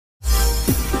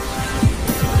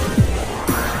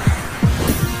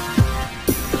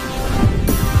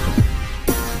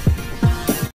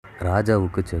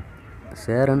ராஜாவுக்கு செக்.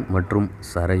 சேரன் மற்றும்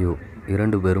சரையு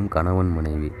 2 பேரும் கணவன்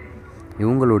மனைவி.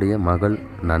 இவங்களுடைய மகள்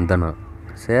நந்தனா.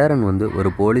 சேரன் ஒரு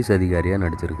போலீஸ் அதிகாரியாக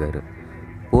நடிச்சிருக்காரு.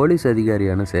 போலீஸ்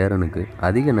அதிகாரியான சேரனுக்கு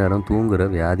அதிக நேரம் தூங்குகிற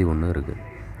வியாதி ஒன்று இருக்குது.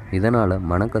 இதனால்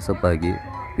மனக்கசப்பாகி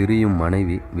பிரியும்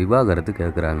மனைவி விவாகரத்து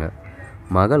கேட்குறாங்க.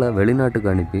 மகளை வெளிநாட்டுக்கு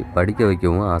அனுப்பி படிக்க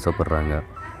வைக்கவும் ஆசைப்பட்றாங்க.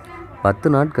 10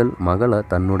 நாட்கள் மகளை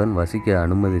தன்னுடன் வசிக்க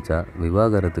அனுமதிச்சா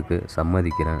விவாகரத்துக்கு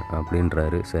சம்மதிக்கிறேன்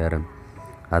அப்படின்றாரு சேரன்.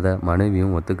 அதை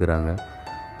மனைவியும் ஒத்துக்கிறாங்க.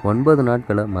 9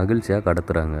 நாட்களை மகிழ்ச்சியாக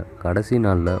கடத்துகிறாங்க. கடைசி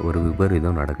நாளில் ஒரு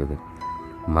விபரீதம் நடக்குது.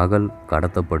 மகள்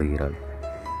கடத்தப்படுகிறாள்.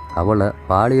 அவளை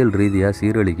பாலியல் ரீதியாக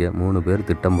சீரழிக்க 3 பேர்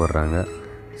திட்டம் போடுறாங்க.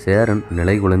 சேரன்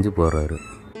நிலை குலைஞ்சு போடுறாரு.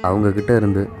 அவங்கக்கிட்ட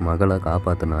இருந்து மகளை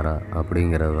காப்பாற்றினாரா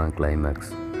அப்படிங்கிறது தான்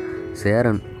கிளைமேக்ஸ்.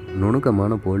 சேரன்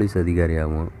நுணுக்கமான போலீஸ்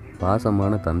அதிகாரியாகவும்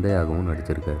பாசமான தந்தையாகவும்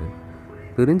நடிச்சிருக்காரு.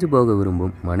 பிரிஞ்சு போக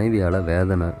விரும்பும் மனைவியால்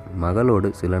வேதனை, மகளோடு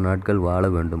சில நாட்கள் வாழ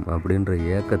வேண்டும் அப்படின்ற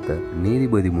ஏக்கத்தை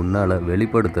நீதிபதி முன்னால்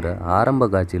வெளிப்படுத்துகிற ஆரம்ப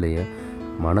காட்சியிலேயே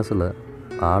மனசில்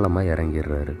ஆழமாக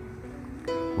இறங்கிடுறாரு.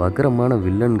 வக்கரமான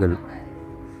வில்லன்கள்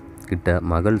கிட்ட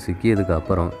மகள் சிக்கியதுக்கு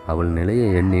அப்புறம் அவள் நிலையை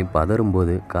எண்ணி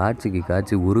பதறும்போது காட்சிக்கு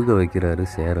காட்சி உருக வைக்கிறாரு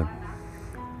சேரன்.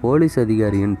 போலீஸ்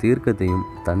அதிகாரியின் தீர்க்கத்தையும்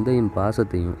தந்தையின்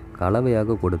பாசத்தையும்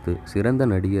கலவையாக கொடுத்து சிறந்த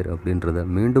நடிகர் அப்படின்றத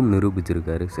மீண்டும்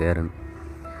நிரூபிச்சிருக்காரு சேரன்.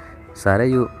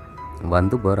 சரையு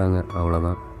வந்து போகிறாங்க,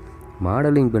 அவ்வளோதான்.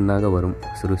 மாடலிங் பெண்ணாக வரும்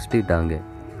சிருஷ்டிட்டாங்க.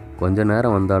 கொஞ்ச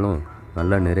நேரம் வந்தாலும்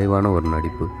நல்ல நிறைவான ஒரு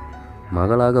நடிப்பு.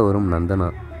 மகளாக வரும் நந்தனா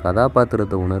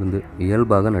கதாபாத்திரத்தை உணர்ந்து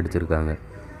இயல்பாக நடிச்சிருக்காங்க.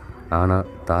 ஆனால்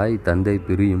தாய் தந்தை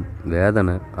பிரியும்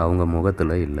வேதனை அவங்க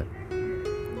முகத்தில் இல்லை.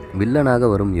 வில்லனாக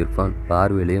வரும் இர்ஃபான்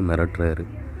பார்வையிலேயே மிரட்டுறாரு.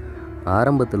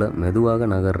 ஆரம்பத்தில் மெதுவாக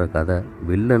நகர்ற கதை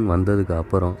வில்லன் வந்ததுக்கு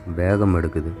அப்புறம் வேகம்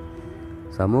எடுக்குது.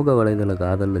 சமூக வலைதள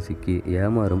காதலில் சிக்கி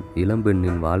ஏமாறும்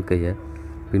இளம்பெண்ணின் வாழ்க்கையை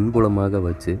பின்புலமாக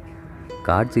வச்சு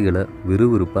காட்சிகளை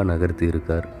விறுவிறுப்பாக நகர்த்தி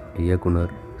இருக்கார்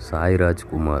இயக்குனர்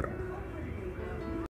சாய்ராஜ்குமார்.